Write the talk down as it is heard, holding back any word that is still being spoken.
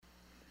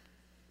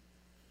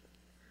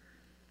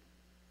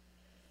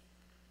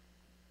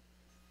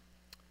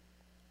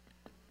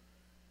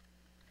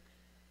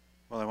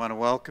Well, I want to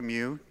welcome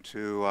you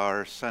to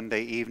our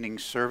Sunday evening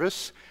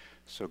service.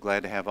 So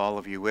glad to have all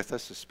of you with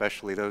us,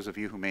 especially those of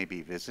you who may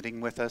be visiting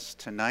with us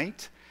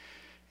tonight.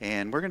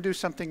 And we're going to do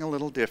something a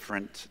little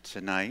different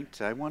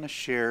tonight. I want to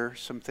share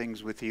some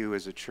things with you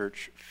as a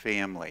church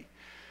family.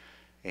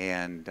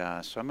 And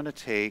so I'm going to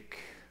take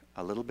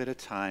a little bit of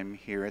time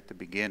here at the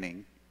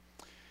beginning.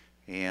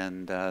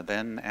 And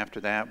then after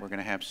that, we're going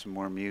to have some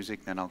more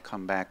music. Then I'll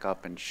come back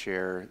up and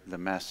share the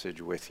message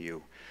with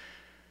you.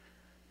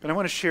 But I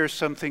want to share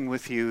something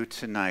with you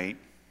tonight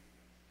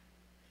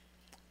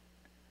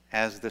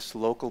as this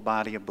local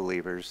body of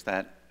believers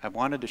that I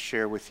wanted to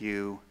share with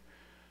you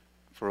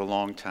for a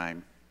long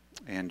time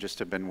and just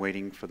have been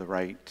waiting for the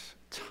right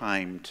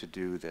time to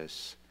do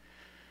this.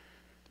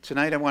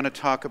 Tonight I want to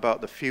talk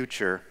about the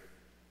future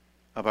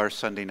of our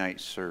Sunday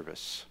night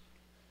service.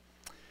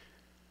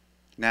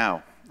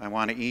 Now, I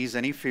want to ease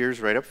any fears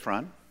right up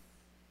front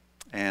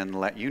and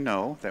let you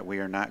know that we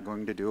are not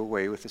going to do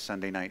away with the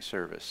Sunday night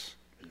service.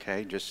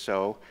 Okay, just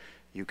so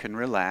you can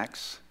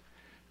relax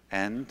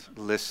and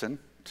listen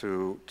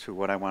to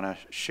what I want to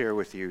share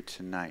with you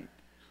tonight.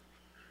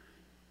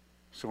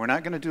 So we're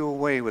not going to do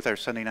away with our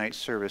Sunday night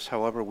service.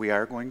 However, we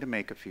are going to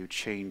make a few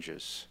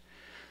changes.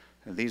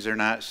 And these are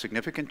not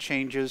significant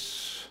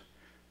changes,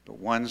 but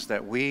ones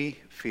that we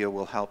feel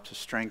will help to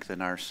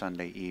strengthen our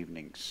Sunday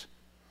evenings.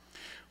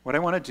 What I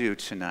want to do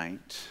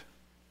tonight,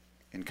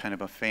 in kind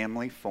of a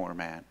family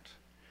format,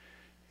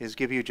 is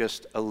give you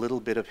just a little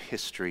bit of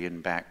history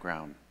and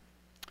background.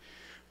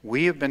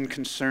 We have been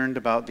concerned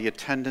about the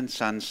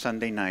attendance on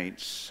Sunday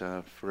nights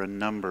for a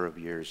number of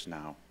years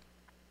now.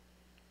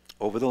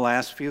 Over the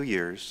last few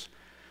years,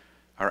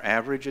 our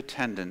average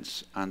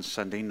attendance on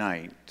Sunday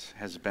night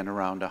has been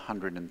around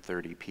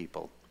 130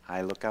 people.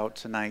 I look out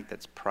tonight,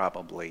 that's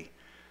probably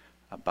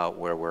about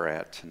where we're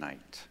at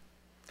tonight.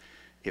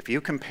 If you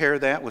compare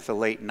that with the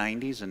late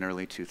 90s and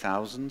early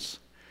 2000s,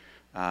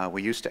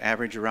 we used to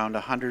average around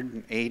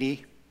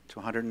 180 to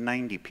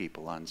 190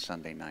 people on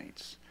Sunday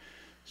nights.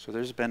 So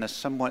there's been a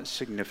somewhat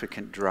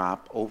significant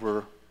drop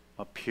over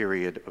a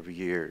period of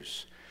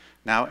years.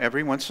 Now,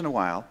 every once in a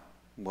while,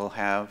 we'll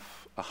have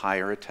a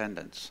higher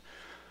attendance,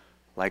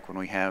 like when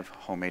we have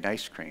homemade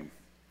ice cream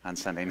on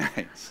Sunday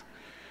nights.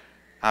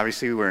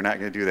 Obviously, we're not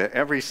going to do that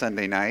every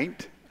Sunday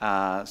night,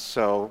 but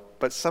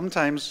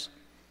sometimes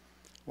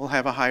we'll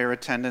have a higher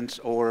attendance,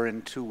 or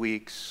in 2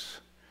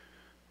 weeks,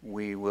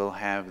 we will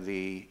have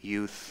the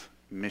youth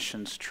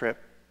missions trip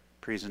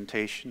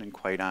presentation, and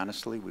quite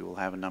honestly, we will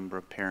have a number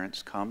of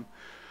parents come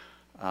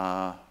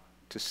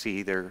to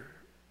see their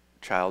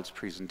child's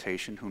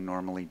presentation who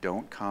normally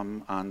don't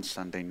come on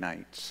Sunday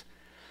nights.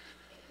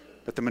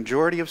 But the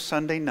majority of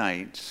Sunday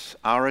nights,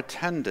 our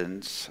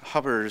attendance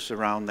hovers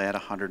around that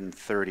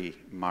 130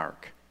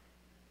 mark.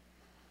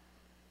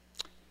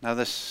 Now,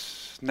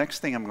 this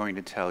next thing I'm going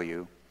to tell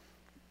you,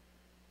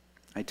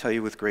 I tell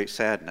you with great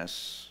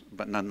sadness,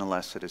 but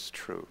nonetheless it is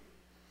true.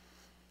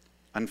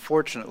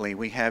 Unfortunately,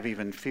 we have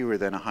even fewer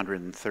than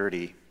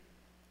 130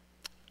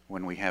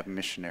 when we have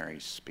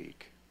missionaries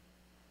speak.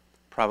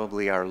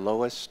 Probably our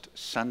lowest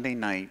Sunday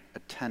night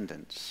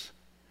attendance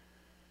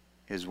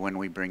is when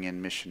we bring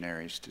in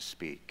missionaries to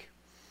speak.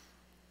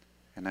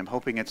 And I'm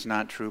hoping it's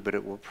not true, but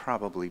it will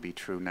probably be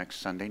true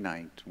next Sunday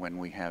night when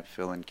we have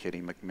Phil and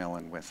Kitty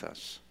McMillan with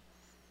us.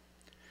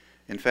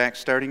 In fact,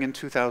 starting in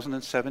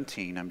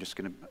 2017,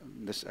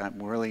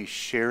 I'm really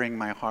sharing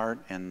my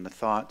heart and the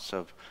thoughts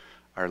of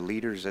our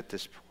leaders at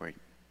this point.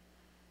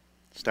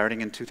 Starting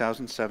in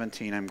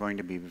 2017, I'm going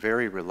to be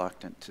very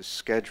reluctant to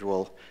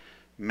schedule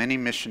many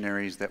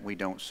missionaries that we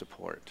don't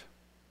support.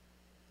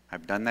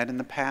 I've done that in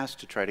the past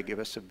to try to give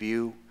us a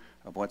view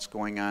of what's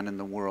going on in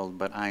the world,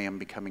 but I am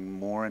becoming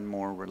more and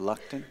more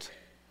reluctant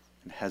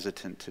and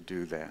hesitant to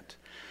do that.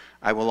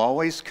 I will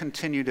always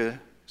continue to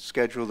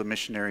schedule the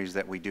missionaries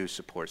that we do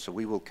support, so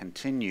we will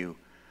continue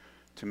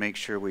to make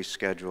sure we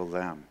schedule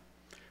them.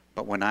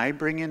 But when I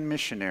bring in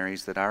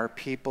missionaries that our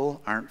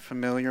people aren't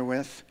familiar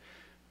with,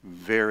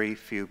 very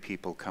few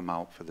people come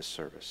out for the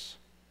service.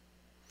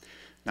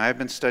 Now, I've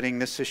been studying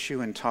this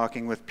issue and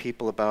talking with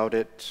people about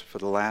it for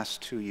the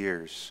last 2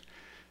 years,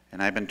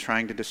 and I've been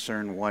trying to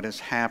discern what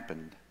has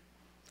happened,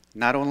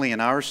 not only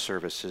in our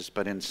services,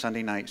 but in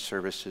Sunday night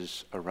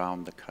services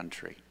around the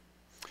country.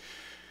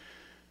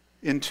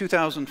 In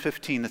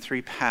 2015, the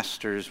three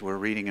pastors were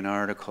reading an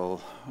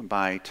article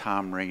by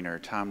Thom Rainer.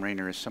 Thom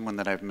Rainer is someone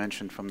that I've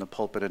mentioned from the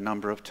pulpit a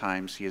number of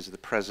times. He is the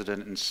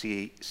president and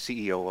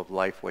CEO of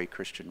Lifeway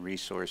Christian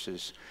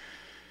Resources.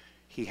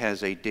 He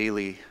has a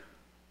daily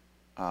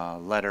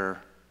letter,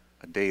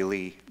 a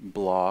daily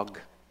blog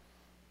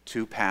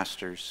to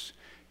pastors.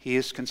 He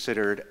is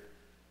considered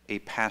a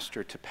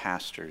pastor to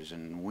pastors,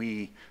 and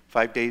we,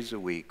 5 days a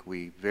week,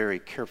 we very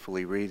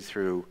carefully read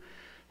through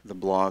the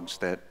blogs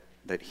that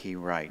he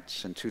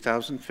writes. In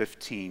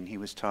 2015, he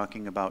was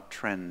talking about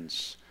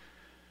trends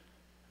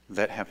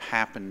that have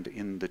happened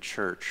in the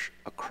church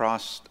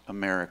across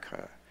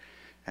America.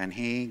 And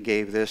he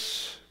gave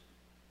this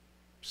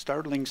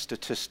startling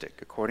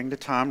statistic. According to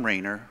Thom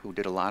Rainer, who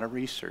did a lot of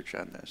research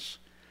on this,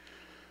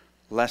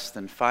 less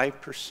than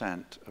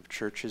 5% of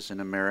churches in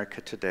America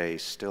today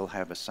still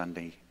have a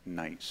Sunday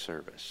night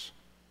service.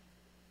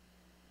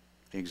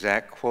 The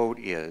exact quote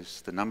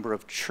is, the number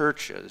of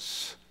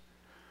churches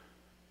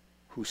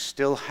who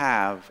still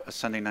have a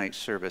Sunday night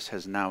service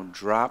has now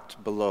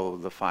dropped below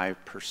the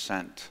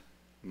 5%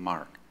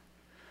 mark.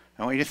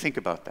 I want you to think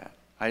about that.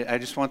 I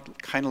just want to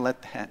kind of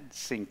let that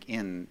sink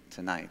in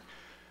tonight.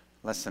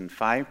 Less than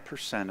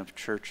 5% of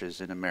churches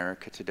in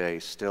America today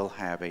still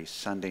have a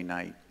Sunday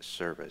night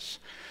service.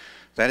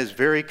 That is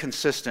very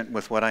consistent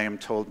with what I am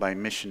told by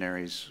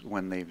missionaries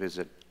when they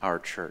visit our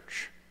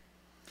church.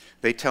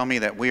 They tell me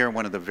that we are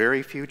one of the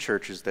very few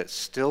churches that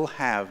still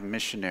have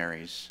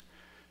missionaries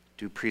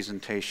do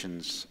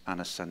presentations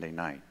on a Sunday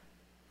night.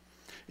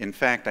 In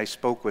fact, I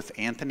spoke with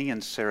Anthony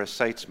and Sarah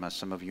Seitzma.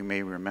 Some of you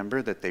may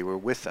remember that they were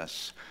with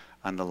us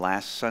on the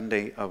last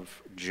Sunday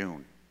of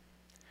June.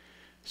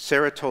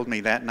 Sarah told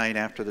me that night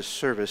after the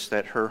service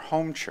that her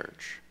home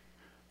church,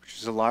 which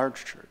is a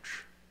large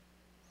church,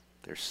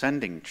 their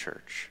sending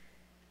church,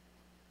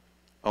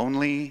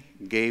 only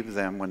gave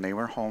them, when they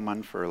were home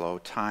on furlough,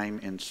 time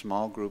in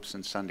small groups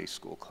and Sunday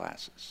school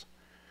classes.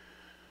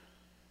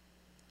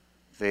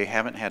 They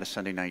haven't had a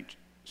Sunday night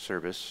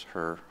service,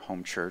 her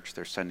home church,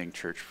 their sending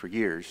church, for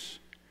years.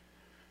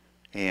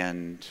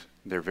 And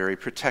they're very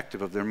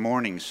protective of their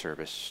morning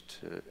service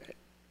to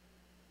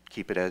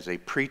keep it as a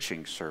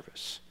preaching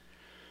service.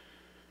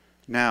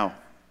 Now,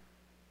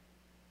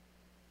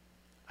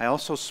 I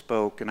also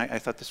spoke, and I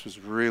thought this was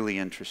really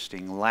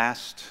interesting,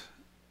 last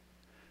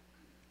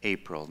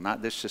April,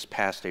 not this just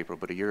past April,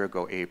 but a year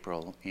ago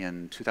April,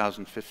 in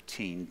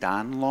 2015,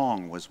 Don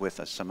Long was with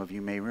us. Some of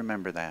you may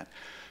remember that.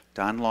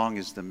 Don Long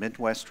is the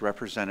Midwest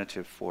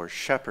representative for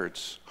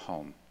Shepherd's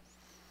Home.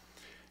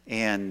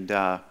 And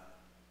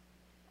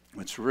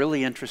what's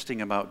really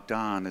interesting about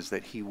Don is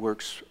that he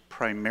works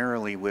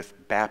primarily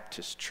with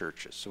Baptist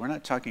churches. So we're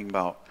not talking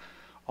about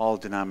all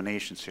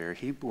denominations here.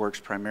 He works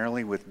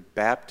primarily with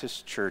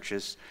Baptist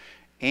churches,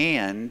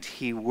 and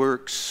he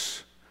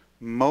works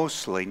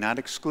mostly, not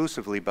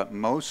exclusively, but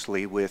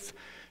mostly with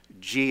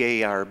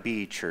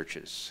GARB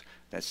churches.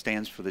 That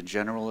stands for the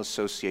General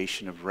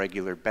Association of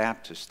Regular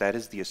Baptists. That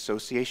is the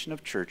association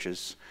of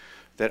churches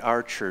that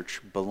our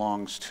church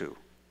belongs to.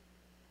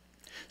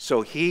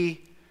 So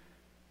he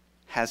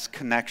has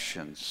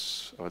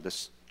connections, or the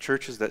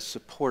churches that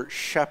support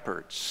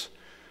shepherds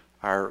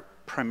are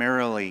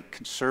primarily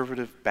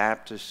conservative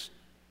Baptist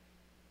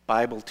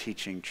Bible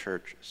teaching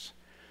churches.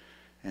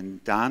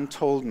 And Don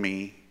told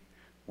me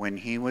when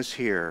he was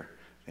here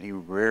that he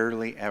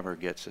rarely ever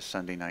gets a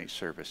Sunday night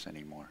service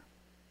anymore.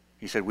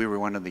 He said we were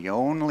one of the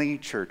only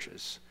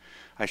churches,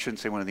 I shouldn't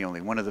say one of the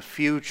only, one of the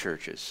few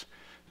churches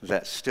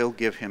that still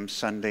give him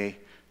Sunday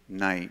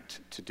night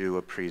to do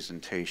a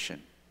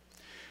presentation.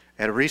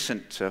 At a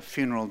recent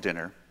funeral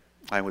dinner,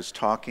 I was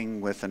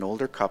talking with an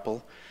older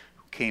couple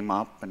who came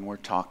up and were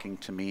talking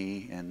to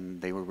me,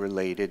 and they were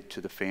related to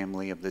the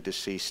family of the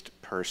deceased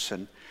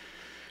person.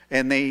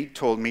 And they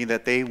told me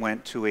that they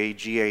went to a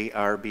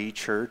GARB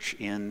church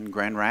in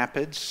Grand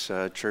Rapids,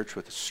 a church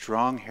with a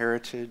strong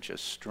heritage, a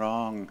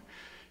strong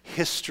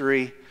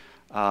history.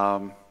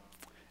 And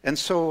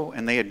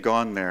they had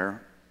gone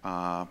there,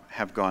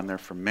 have gone there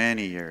for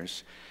many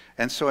years.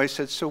 And so I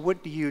said, so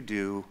what do you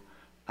do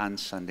on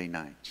Sunday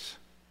nights?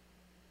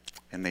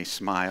 And they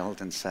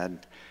smiled and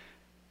said,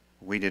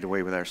 we did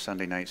away with our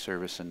Sunday night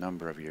service a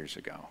number of years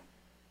ago.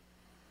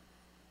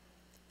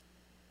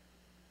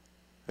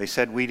 They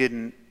said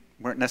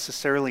weren't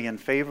necessarily in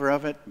favor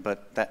of it,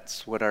 but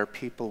that's what our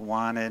people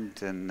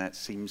wanted, and that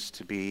seems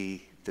to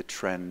be the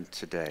trend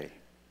today.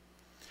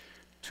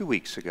 2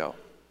 weeks ago,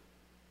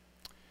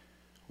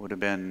 would have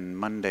been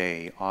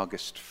Monday,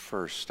 August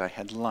 1st, I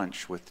had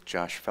lunch with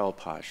Josh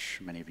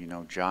Felposh. Many of you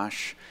know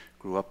Josh,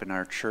 grew up in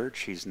our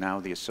church. He's now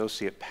the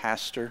associate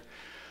pastor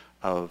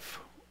of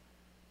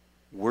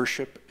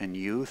worship and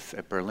youth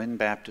at Berlin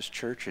Baptist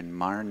Church in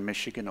Marne,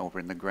 Michigan, over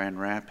in the Grand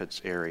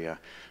Rapids area.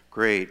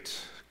 Great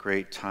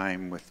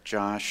time with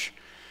Josh.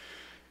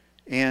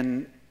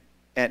 And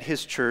at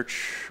his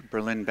church,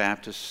 Berlin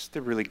Baptist,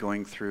 they're really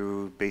going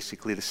through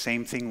basically the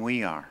same thing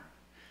we are.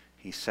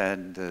 He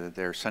said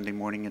their Sunday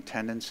morning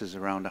attendance is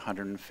around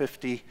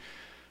 150.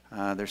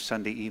 Their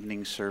Sunday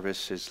evening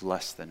service is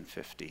less than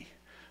 50.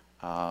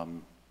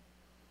 And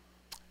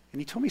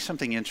he told me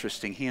something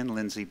interesting. He and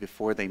Lindsay,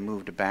 before they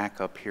moved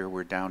back up here,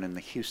 were down in the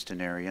Houston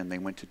area, and they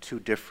went to 2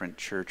 different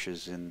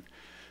churches in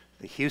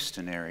the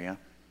Houston area.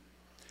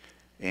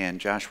 And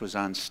Josh was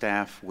on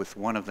staff with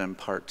one of them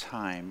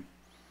part-time,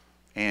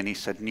 and he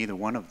said neither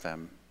one of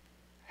them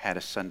had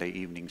a Sunday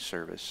evening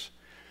service.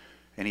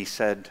 And he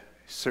said,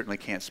 certainly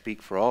can't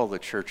speak for all the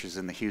churches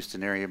in the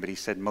Houston area, but he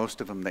said most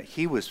of them that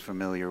he was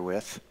familiar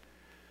with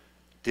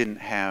didn't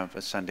have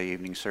a Sunday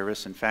evening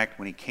service. In fact,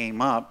 when he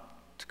came up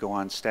to go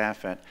on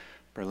staff at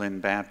Berlin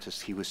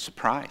Baptist, he was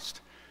surprised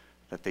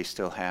that they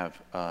still have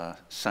a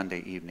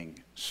Sunday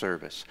evening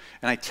service.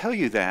 And I tell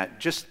you that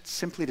just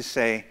simply to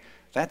say,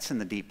 that's in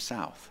the Deep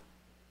South.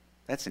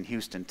 That's in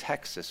Houston,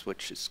 Texas,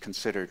 which is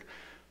considered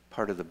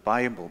part of the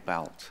Bible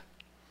Belt.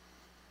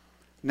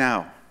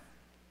 Now,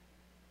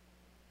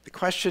 the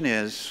question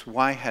is,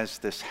 why has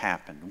this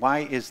happened? Why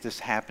is this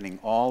happening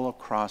all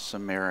across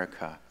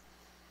America,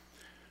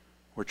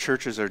 where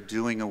churches are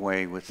doing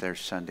away with their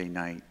Sunday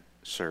night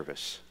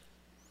service?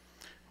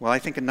 Well, I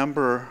think a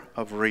number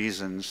of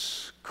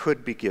reasons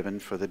could be given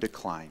for the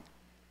decline.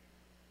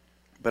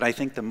 But I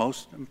think the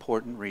most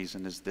important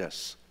reason is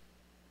this,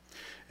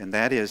 and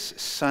that is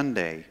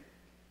Sunday.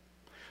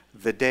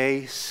 The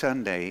day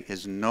Sunday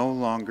is no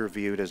longer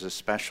viewed as a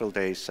special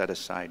day set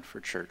aside for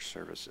church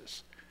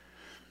services.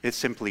 It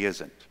simply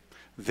isn't.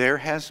 There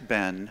has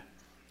been,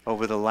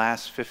 over the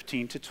last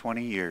 15 to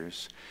 20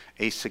 years,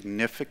 a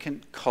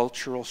significant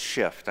cultural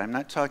shift. I'm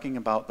not talking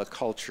about the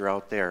culture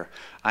out there.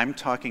 I'm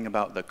talking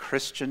about the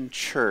Christian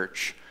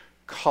church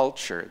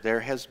culture.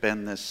 There has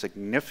been this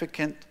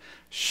significant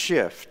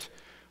shift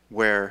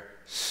where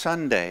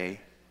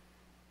Sunday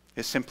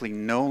is simply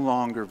no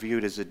longer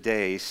viewed as a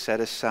day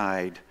set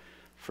aside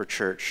for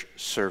church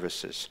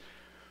services.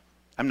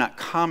 I'm not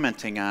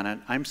commenting on it.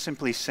 I'm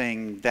simply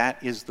saying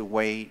that is the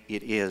way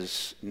it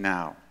is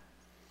now.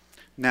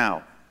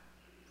 Now,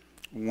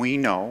 we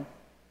know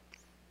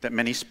that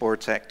many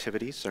sports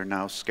activities are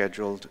now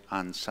scheduled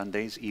on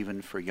Sundays,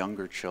 even for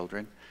younger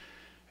children,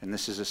 and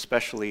this is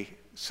especially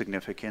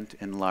significant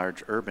in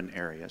large urban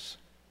areas.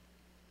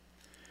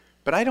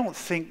 But I don't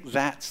think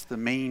that's the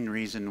main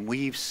reason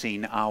we've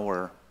seen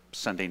our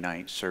Sunday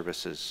night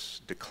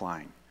services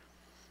decline.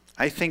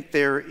 I think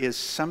there is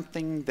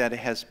something that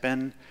has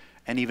been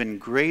an even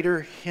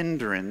greater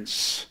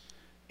hindrance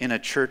in a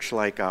church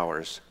like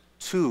ours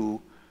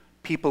to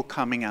people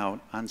coming out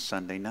on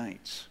Sunday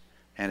nights.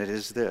 And it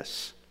is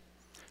this: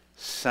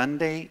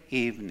 Sunday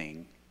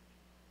evening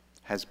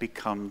has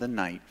become the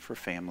night for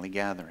family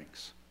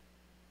gatherings.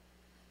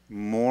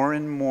 More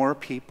and more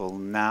people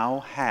now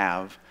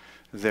have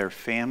their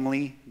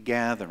family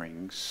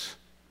gatherings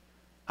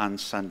on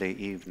Sunday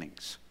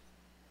evenings.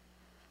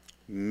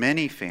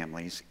 Many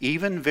families,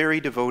 even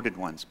very devoted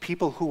ones,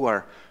 people who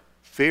are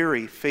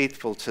very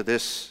faithful to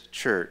this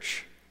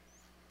church,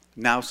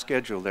 now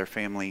schedule their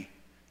family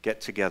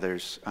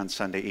get-togethers on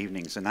Sunday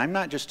evenings. And I'm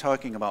not just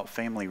talking about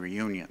family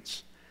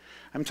reunions.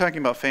 I'm talking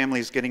about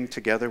families getting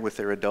together with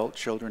their adult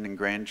children and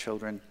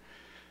grandchildren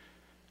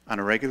on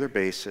a regular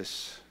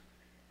basis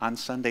on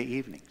Sunday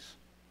evenings.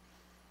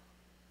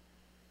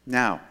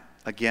 Now,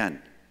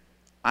 again,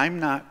 I'm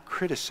not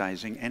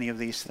criticizing any of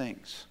these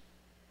things.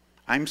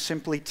 I'm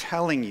simply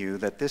telling you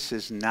that this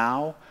is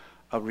now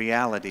a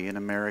reality in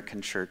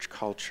American church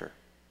culture.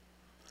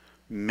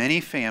 Many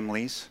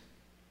families,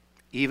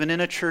 even in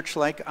a church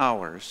like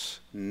ours,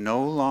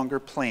 no longer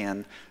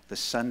plan the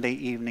Sunday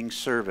evening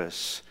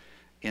service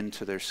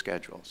into their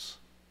schedules.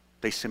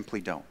 They simply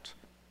don't.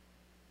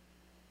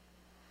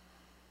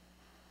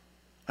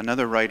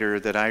 Another writer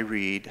that I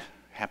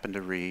happen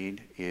to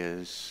read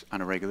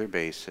on a regular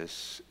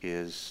basis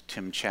is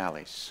Tim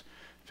Challies.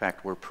 In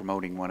fact, we're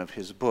promoting one of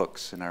his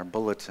books in our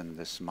bulletin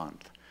this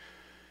month.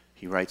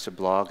 He writes a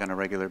blog on a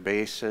regular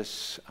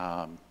basis.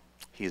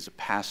 He is a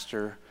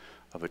pastor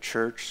of a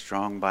church,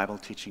 Strong Bible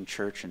Teaching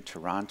Church in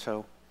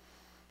Toronto.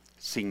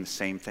 Seeing the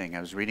same thing. I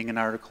was reading an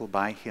article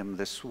by him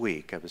this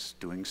week. I was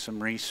doing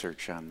some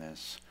research on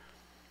this.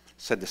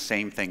 Said the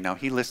same thing. Now,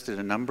 he listed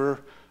a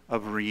number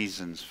of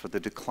reasons for the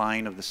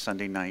decline of the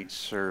Sunday night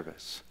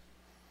service.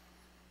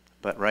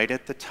 But right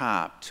at the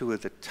top, two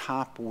of the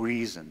top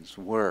reasons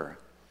were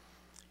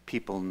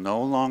people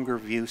no longer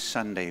view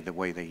Sunday the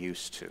way they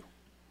used to.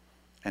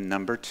 And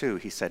number two,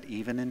 he said,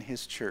 even in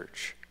his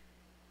church,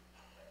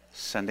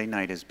 Sunday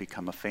night has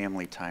become a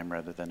family time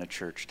rather than a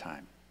church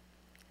time.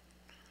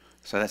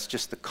 So that's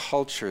just the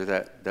culture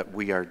that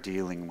we are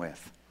dealing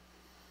with.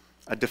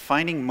 A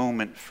defining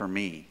moment for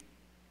me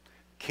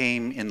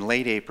came in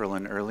late April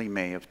and early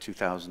May of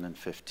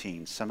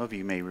 2015. Some of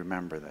you may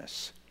remember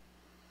this.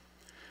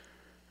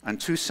 On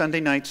 2 Sunday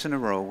nights in a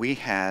row, we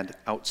had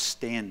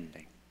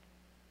outstanding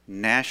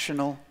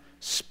national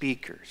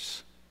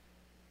speakers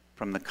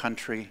from the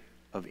country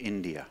of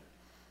India.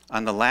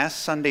 On the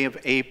last Sunday of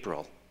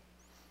April,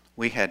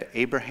 we had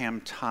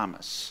Abraham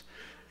Thomas.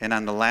 And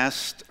on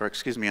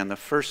the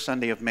first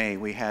Sunday of May,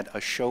 we had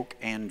Ashok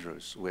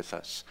Andrews with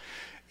us.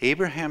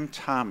 Abraham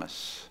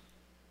Thomas,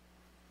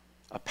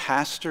 a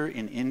pastor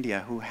in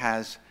India who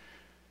has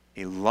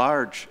a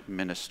large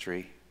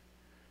ministry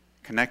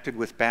connected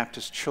with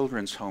Baptist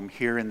Children's Home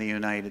here in the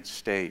United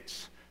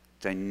States,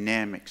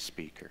 dynamic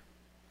speaker.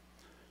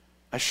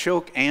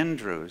 Ashok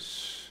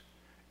Andrews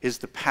is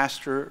the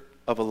pastor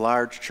of a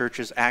large church,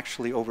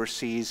 actually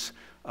oversees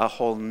a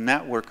whole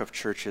network of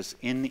churches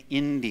in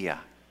India.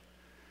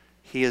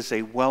 He is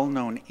a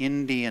well-known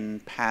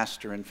Indian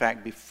pastor. In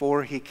fact,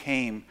 before he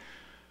came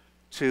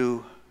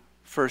to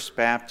First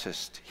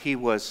Baptist, he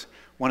was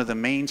one of the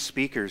main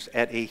speakers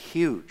at a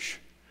huge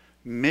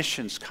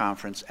missions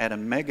conference at a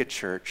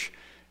megachurch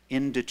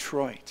in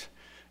Detroit.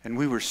 And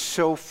we were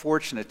so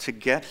fortunate to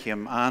get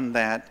him on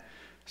that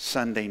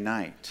Sunday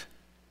night.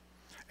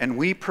 And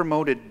we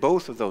promoted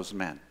both of those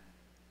men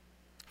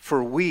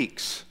for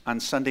weeks on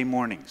Sunday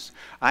mornings.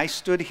 I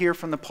stood here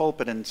from the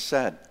pulpit and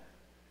said,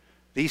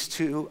 These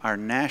two are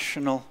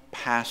national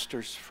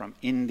pastors from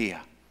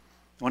India,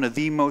 one of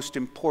the most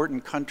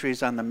important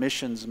countries on the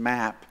missions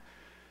map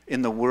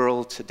in the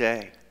world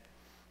today.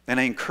 And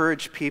I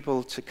encourage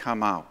people to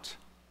come out.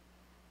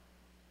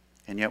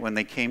 And yet when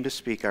they came to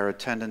speak, our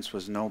attendance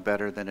was no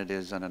better than it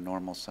is on a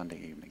normal Sunday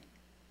evening.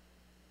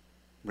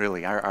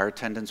 Really, our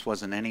attendance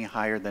wasn't any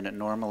higher than it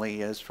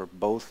normally is for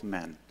both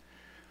men.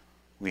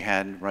 We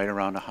had right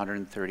around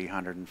 130,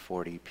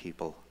 140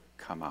 people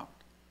come out.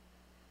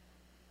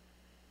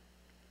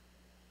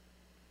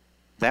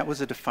 That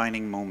was a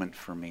defining moment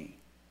for me,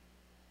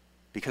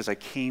 because I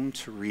came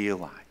to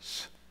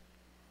realize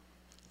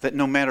that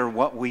no matter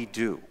what we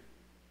do,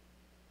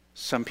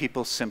 some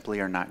people simply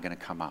are not going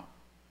to come out.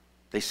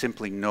 They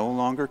simply no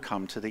longer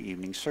come to the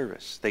evening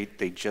service. They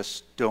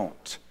just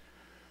don't.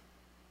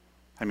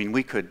 I mean,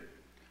 we could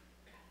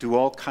do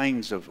all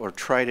kinds of, or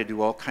try to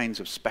do all kinds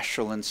of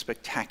special and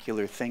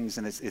spectacular things,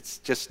 and it's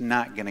just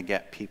not going to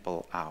get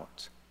people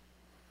out.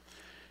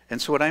 And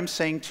so what I'm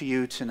saying to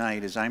you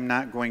tonight is I'm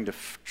not going to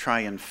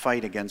try and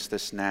fight against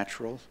this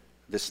national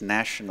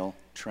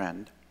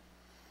trend,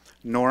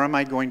 nor am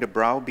I going to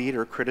browbeat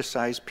or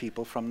criticize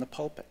people from the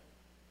pulpit.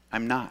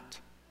 I'm not.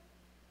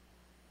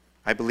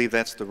 I believe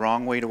that's the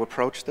wrong way to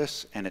approach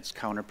this, and it's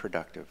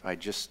counterproductive. I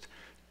just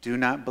do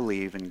not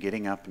believe in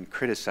getting up and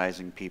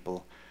criticizing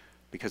people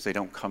because they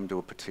don't come to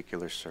a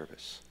particular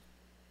service.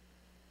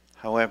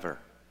 However,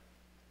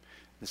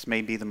 this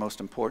may be the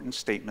most important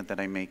statement that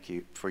I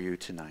make for you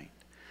tonight.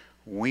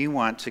 We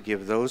want to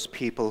give those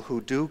people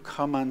who do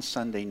come on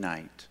Sunday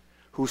night,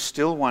 who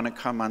still want to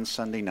come on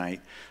Sunday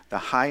night, the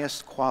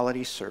highest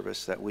quality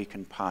service that we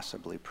can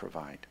possibly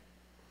provide.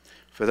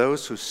 For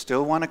those who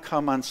still want to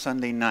come on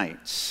Sunday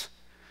nights,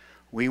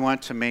 we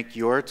want to make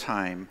your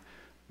time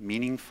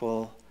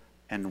meaningful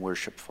and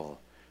worshipful.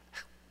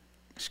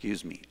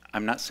 Excuse me.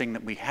 I'm not saying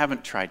that we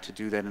haven't tried to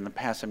do that in the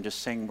past. I'm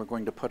just saying we're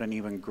going to put an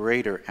even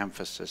greater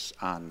emphasis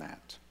on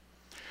that.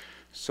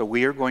 So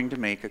we are going to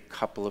make a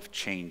couple of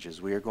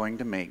changes. We are going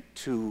to make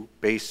two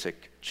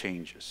basic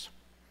changes.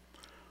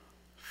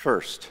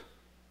 First,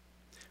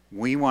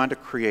 we want to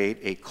create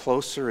a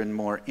closer and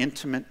more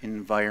intimate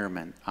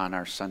environment on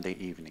our Sunday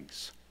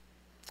evenings.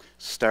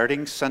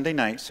 Starting Sunday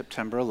night,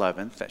 September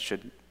 11th, that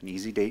should be an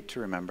easy date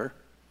to remember.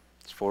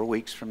 It's 4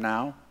 weeks from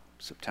now,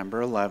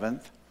 September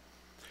 11th.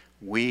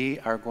 We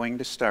are going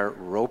to start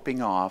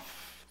roping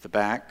off the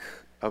back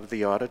of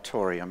the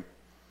auditorium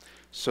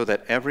so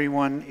that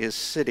everyone is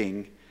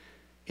sitting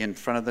in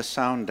front of the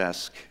sound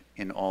desk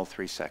in all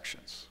three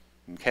sections.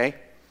 Okay?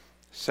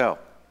 So,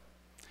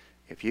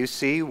 if you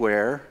see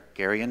where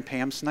Gary and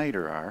Pam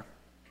Snyder are,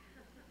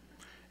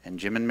 and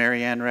Jim and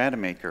Marianne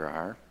Rademacher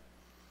are,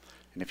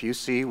 and if you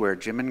see where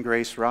Jim and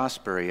Grace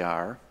Rossbury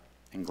are,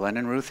 and Glenn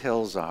and Ruth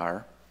Hills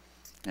are,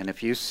 and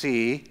if you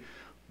see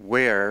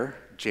where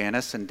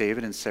Janice and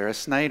David and Sarah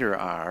Snyder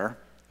are,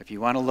 if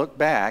you want to look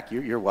back,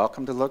 you're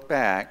welcome to look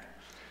back.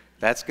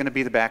 That's going to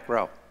be the back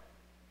row.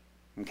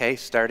 Okay,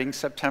 starting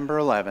September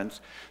 11th,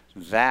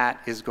 that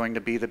is going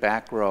to be the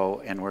back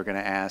row, and we're going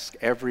to ask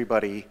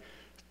everybody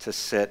to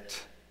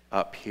sit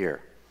up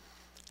here.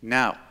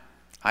 Now,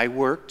 I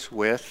worked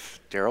with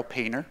Daryl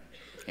Painter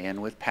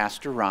and with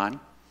Pastor Ron,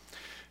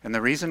 and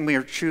the reason we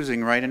are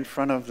choosing right in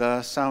front of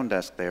the sound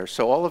desk there,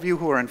 so all of you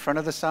who are in front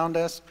of the sound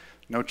desk,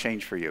 no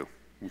change for you,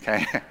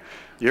 okay?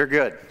 You're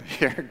good.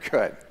 You're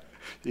good.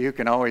 You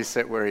can always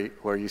sit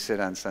where you sit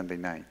on Sunday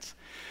nights.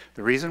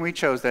 The reason we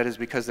chose that is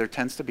because there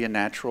tends to be a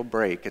natural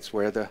break. It's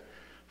where the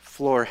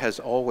floor has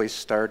always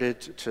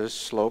started to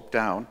slope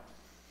down,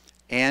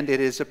 and it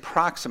is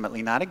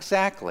approximately, not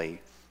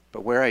exactly,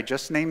 but where I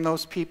just named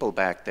those people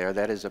back there,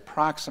 that is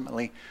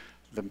approximately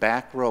the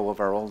back row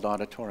of our old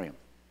auditorium.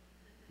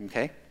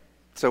 Okay?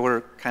 So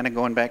we're kind of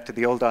going back to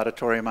the old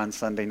auditorium on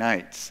Sunday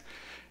nights.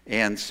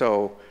 And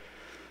so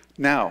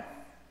now,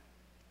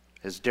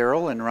 as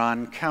Daryl and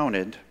Ron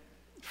counted,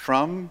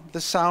 from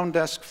the sound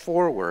desk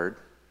forward,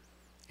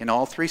 in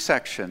all three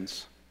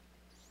sections,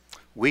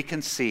 we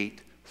can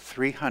seat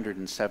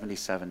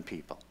 377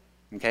 people.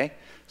 Okay?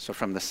 So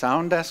from the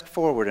sound desk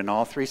forward in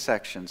all three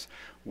sections,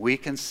 we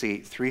can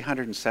seat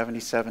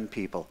 377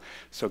 people.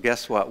 So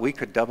guess what? We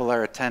could double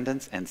our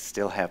attendance and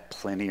still have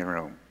plenty of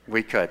room.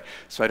 We could.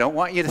 So I don't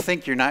want you to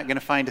think you're not going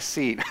to find a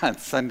seat on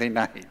Sunday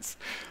nights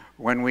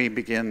when we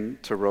begin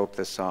to rope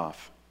this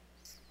off.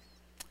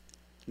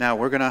 Now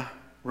we're going to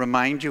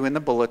remind you in the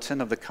bulletin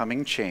of the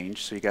coming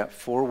change. So you got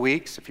 4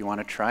 weeks if you want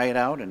to try it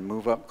out and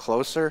move up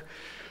closer.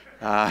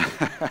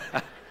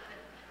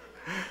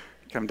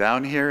 Come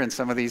down here, and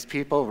some of these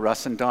people,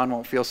 Russ and Dawn,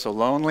 won't feel so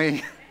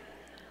lonely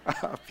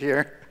up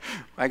here.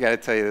 I got to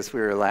tell you this, we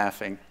were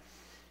laughing.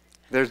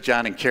 There's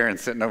John and Karen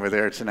sitting over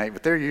there tonight,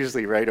 but they're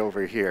usually right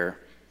over here.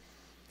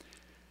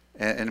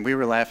 And we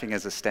were laughing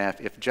as a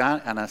staff. If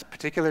John, on a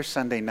particular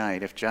Sunday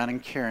night, if John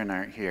and Karen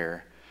aren't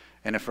here,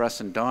 and if Russ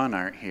and Dawn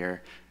aren't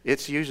here,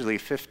 it's usually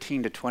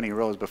 15 to 20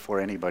 rows before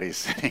anybody's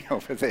sitting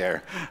over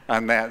there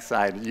on that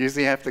side. You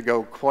usually have to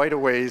go quite a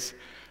ways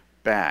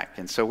back.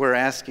 And so we're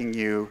asking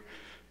you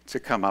to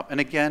come up. And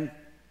again,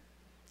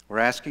 We're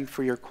asking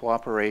for your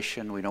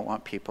cooperation. We don't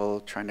want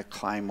people trying to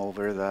climb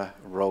over the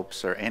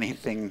ropes or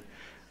anything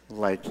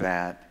like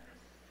that.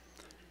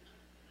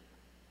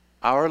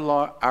 Our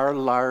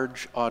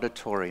large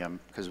auditorium,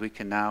 because we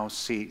can now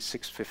seat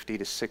 650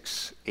 to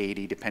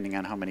 680, depending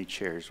on how many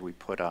chairs we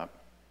put up,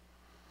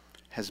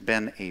 has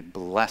been a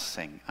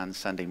blessing on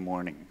Sunday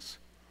mornings,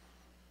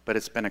 but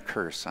it's been a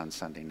curse on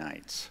Sunday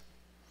nights.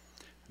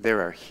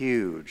 There are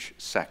huge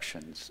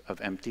sections of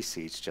empty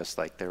seats, just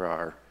like there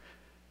are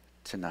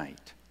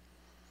tonight.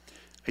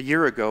 A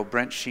year ago,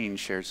 Brent Sheen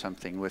shared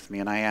something with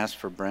me, and I asked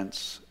for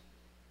Brent's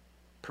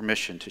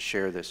permission to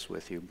share this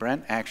with you.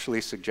 Brent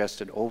actually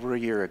suggested over a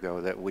year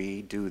ago that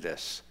we do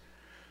this,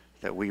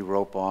 that we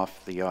rope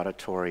off the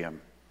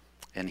auditorium.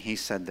 And he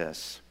said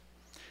this.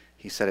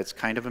 He said, it's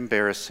kind of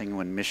embarrassing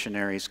when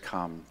missionaries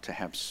come to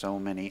have so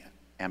many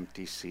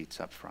empty seats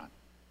up front.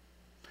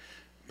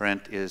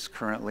 Brent is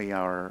currently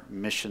our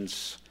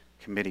missions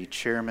committee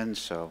chairman,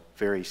 so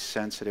very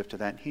sensitive to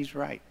that. And he's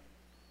right.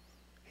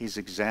 He's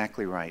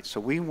exactly right. So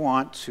we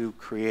want to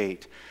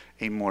create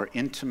a more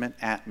intimate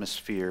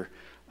atmosphere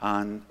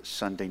on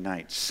Sunday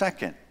night.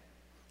 Second,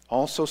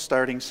 also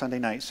starting Sunday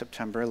night,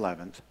 September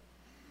 11th,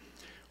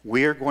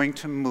 we are going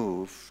to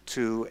move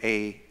to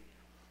a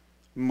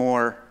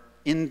more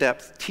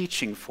in-depth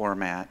teaching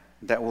format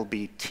that will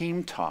be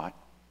team taught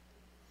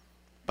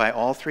by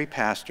all three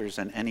pastors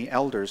and any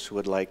elders who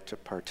would like to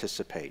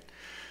participate.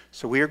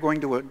 So we are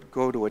going to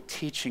go to a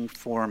teaching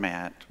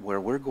format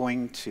where we're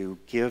going to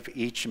give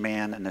each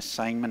man an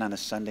assignment on a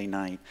Sunday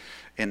night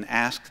and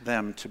ask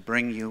them to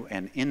bring you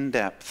an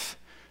in-depth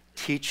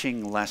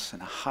teaching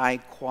lesson, a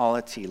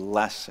high-quality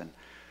lesson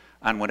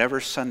on whatever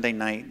Sunday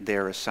night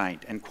they're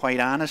assigned. And quite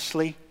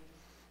honestly,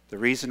 the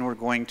reason we're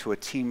going to a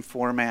team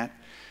format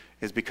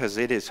is because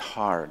it is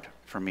hard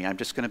for me. I'm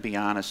just going to be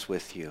honest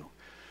with you,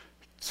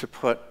 to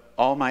put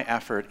all my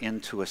effort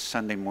into a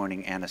Sunday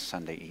morning and a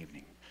Sunday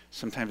evening.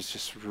 Sometimes it's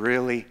just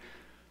really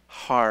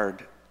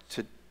hard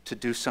to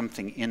do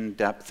something in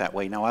depth that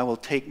way. Now, I will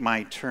take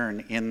my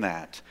turn in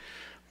that.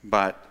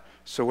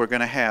 So we're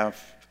going to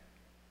have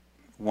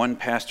one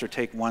pastor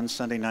take one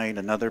Sunday night,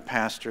 another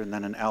pastor, and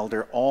then an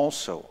elder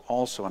also.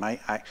 And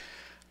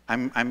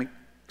I'm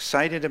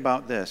excited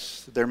about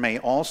this. There may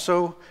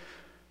also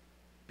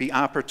be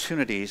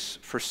opportunities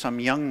for some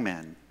young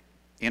men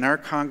in our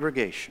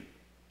congregation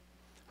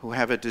who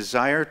have a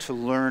desire to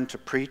learn to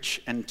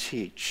preach and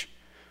teach,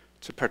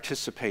 to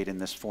participate in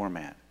this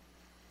format.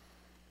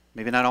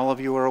 Maybe not all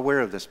of you are aware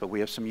of this, but we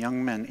have some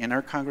young men in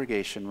our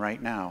congregation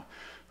right now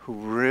who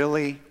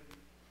really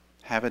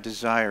have a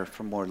desire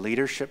for more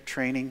leadership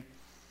training,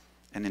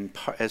 and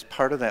as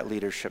part of that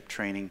leadership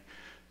training,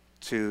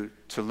 to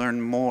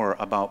learn more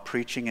about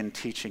preaching and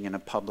teaching in a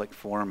public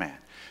format.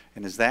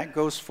 And as that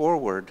goes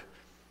forward,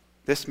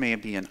 this may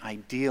be an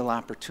ideal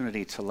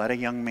opportunity to let a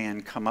young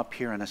man come up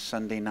here on a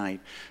Sunday night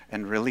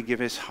and really give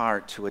his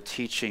heart to a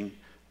teaching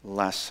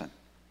lesson.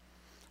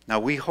 Now,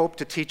 we hope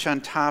to teach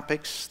on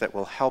topics that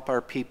will help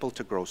our people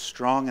to grow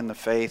strong in the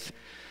faith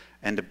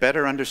and to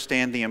better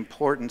understand the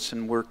importance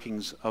and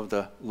workings of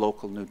the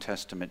local New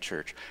Testament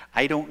church.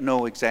 I don't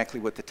know exactly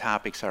what the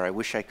topics are. I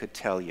wish I could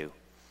tell you,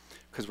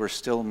 because we're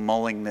still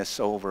mulling this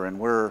over and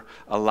we're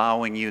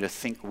allowing you to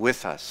think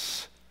with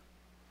us.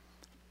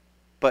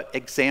 But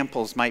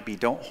examples might be,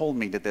 don't hold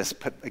me to this,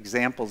 but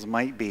examples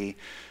might be,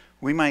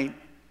 we might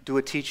do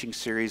a teaching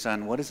series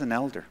on what is an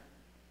elder,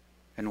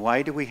 and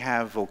why do we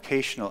have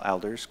vocational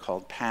elders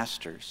called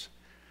pastors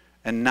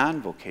and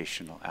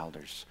non-vocational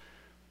elders?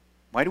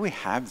 Why do we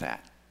have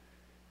that?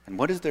 And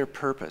what is their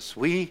purpose?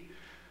 We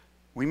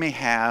may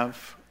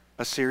have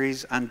a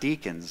series on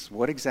deacons.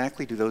 What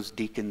exactly do those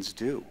deacons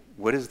do?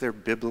 What is their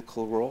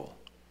biblical role?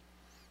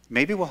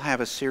 Maybe we'll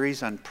have a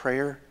series on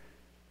prayer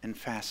and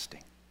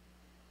fasting.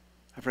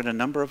 I've read a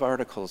number of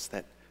articles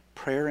that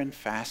prayer and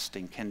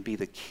fasting can be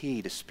the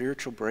key to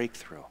spiritual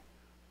breakthrough,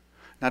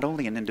 not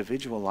only in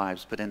individual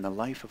lives, but in the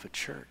life of a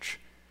church.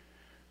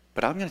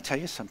 But I'm going to tell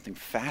you something.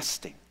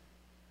 Fasting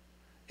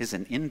is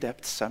an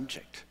in-depth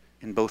subject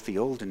in both the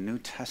Old and New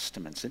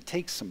Testaments. It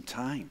takes some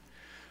time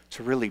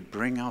to really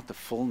bring out the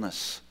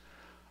fullness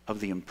of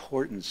the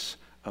importance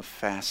of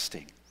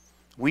fasting.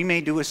 We may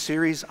do a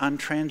series on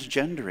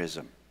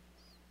transgenderism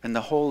and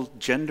the whole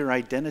gender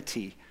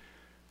identity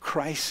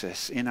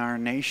crisis in our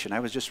nation. I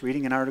was just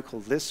reading an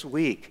article this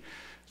week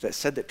that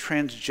said that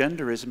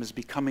transgenderism is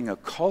becoming a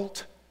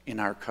cult in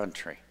our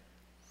country.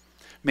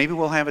 Maybe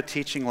we'll have a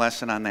teaching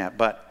lesson on that,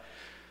 but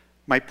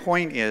my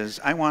point is,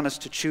 I want us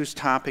to choose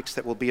topics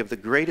that will be of the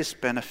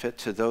greatest benefit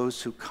to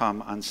those who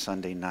come on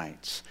Sunday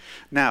nights.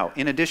 Now,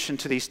 in addition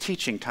to these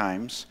teaching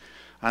times,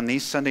 on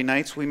these Sunday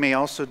nights, we may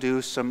also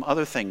do some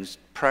other things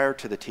prior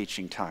to the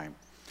teaching time.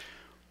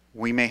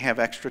 We may have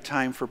extra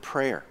time for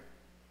prayer.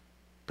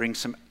 Bring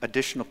some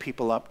additional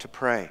people up to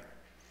pray.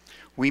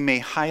 We may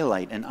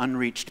highlight an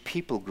unreached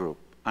people group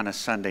on a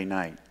Sunday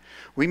night.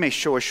 We may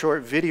show a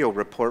short video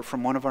report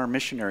from one of our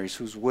missionaries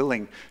who's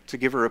willing to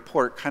give a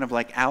report, kind of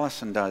like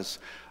Allison does,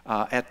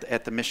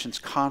 at the missions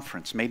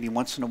conference. Maybe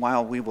once in a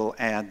while we will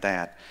add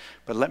that.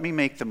 But let me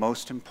make the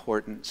most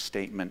important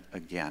statement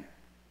again.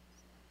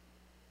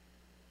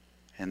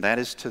 And that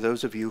is to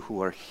those of you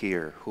who are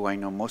here, who I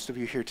know most of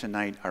you here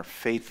tonight are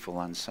faithful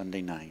on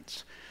Sunday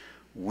nights.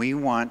 We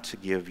want to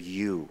give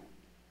you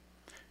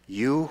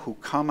who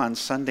come on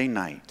Sunday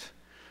night,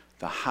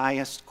 the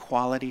highest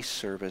quality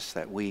service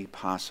that we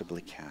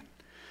possibly can.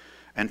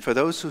 And for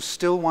those who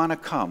still want to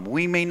come,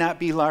 we may not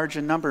be large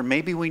in number,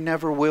 maybe we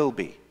never will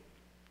be.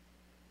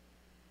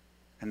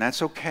 And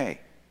that's okay.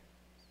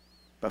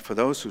 But for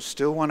those who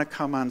still want to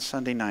come on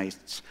Sunday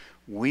nights,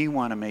 we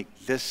want to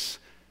make this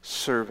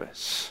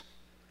service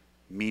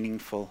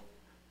meaningful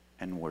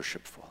and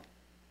worshipful.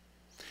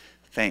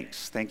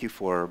 Thanks. Thank you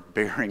for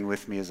bearing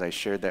with me as I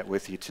shared that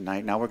with you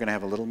tonight. Now we're going to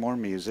have a little more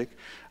music.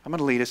 I'm going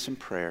to lead us in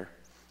prayer,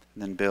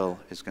 and then Bill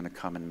is going to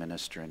come and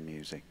minister in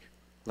music.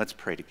 Let's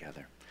pray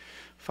together.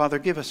 Father,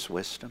 give us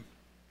wisdom.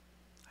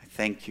 I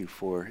thank you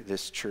for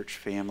this church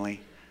family.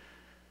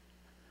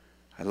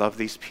 I love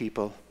these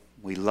people.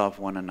 We love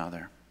one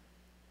another.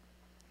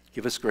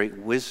 Give us great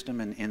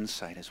wisdom and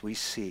insight as we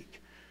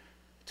seek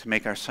to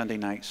make our Sunday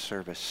night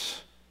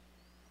service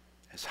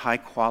as high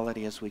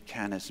quality as we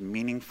can, as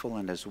meaningful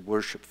and as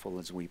worshipful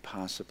as we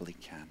possibly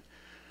can.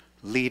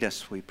 Lead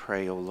us, we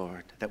pray, O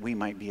Lord, that we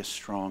might be a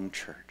strong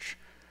church,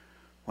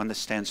 one that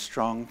stands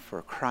strong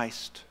for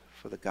Christ,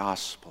 for the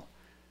gospel,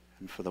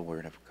 and for the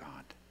word of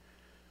God.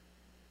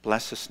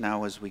 Bless us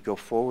now as we go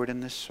forward in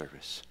this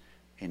service.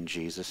 In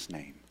Jesus'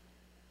 name,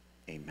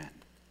 amen.